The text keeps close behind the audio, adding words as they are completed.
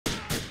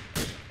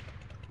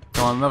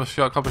Come on, another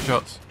shot, couple of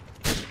shots.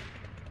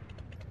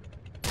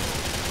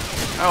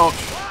 Ouch!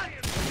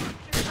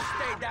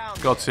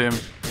 Got him.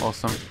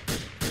 Awesome.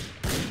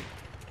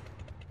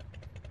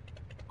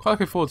 Quite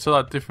looking forward to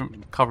like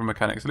different cover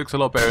mechanics. It looks a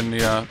lot better in the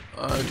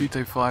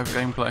GTA 5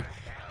 gameplay.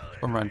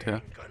 Come around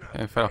here.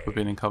 Yeah, fed up with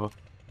being in cover.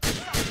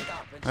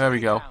 There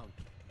we go.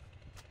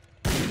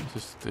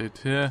 Just did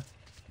here.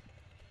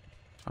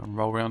 Try and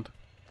roll around.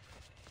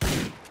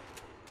 Looking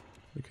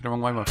the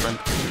wrong way, my friend.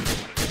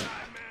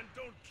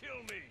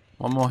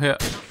 One more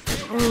hit.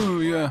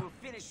 Ooh, yeah.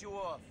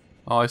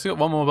 Oh, I still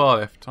got one more bar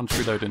left. I'm just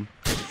reloading.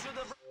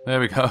 There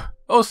we go.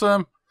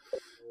 Awesome.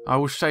 I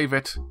will save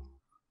it.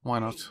 Why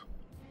not?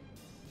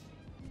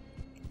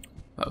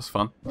 That was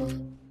fun.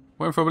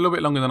 Went for a little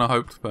bit longer than I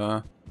hoped,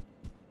 but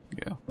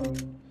yeah.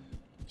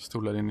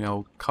 Still learning the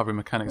old covering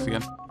mechanics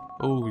again.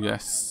 Oh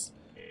yes.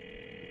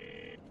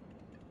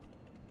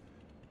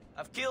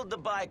 I've killed the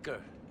biker.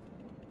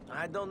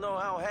 I don't know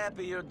how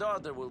happy your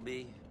daughter will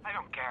be. I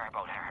don't care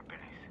about her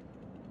happiness.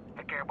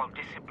 I care about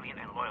discipline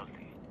and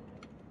loyalty.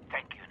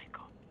 Thank you,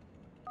 Nico.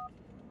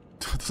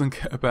 Doesn't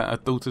care about her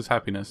daughter's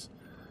happiness.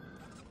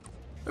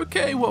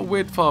 Okay, what a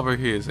weird father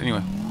he is.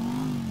 Anyway.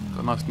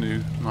 Got a nice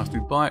new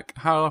bike.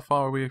 How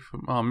far are we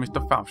from? Oh,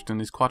 Mr. Faustin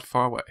is quite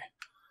far away.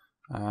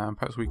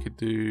 Perhaps we could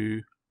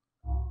get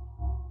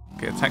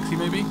a taxi,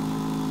 maybe.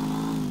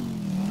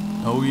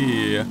 Oh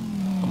yeah,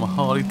 I'm a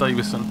Harley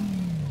Davidson.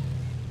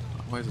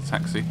 Where's a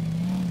taxi?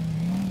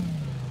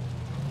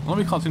 Well,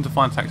 we can't seem to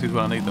find taxis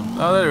when I need them.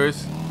 Oh, there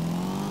is.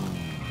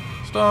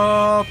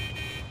 Stop!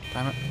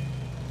 Damn it!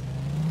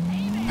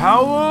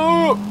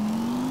 Power!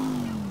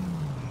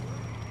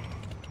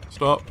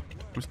 Stop,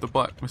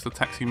 Mr.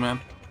 Taxi Man.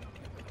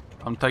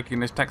 I'm taking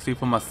this taxi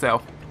for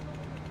myself.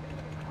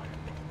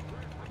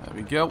 There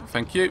we go,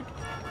 thank you.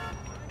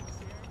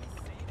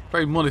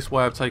 Very modest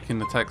way of taking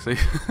the taxi.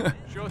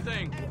 Sure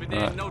thing. We'll be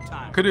there in no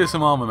time. Could do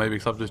some armour maybe,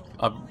 because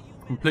I've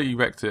completely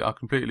wrecked it. I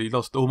completely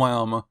lost all my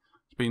armour.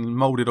 It's been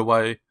moulded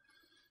away.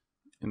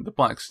 And the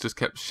bikes just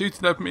kept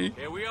shooting at me.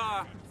 Here we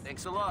are.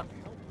 Thanks a lot.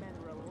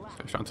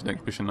 So straight on to the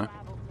next mission now.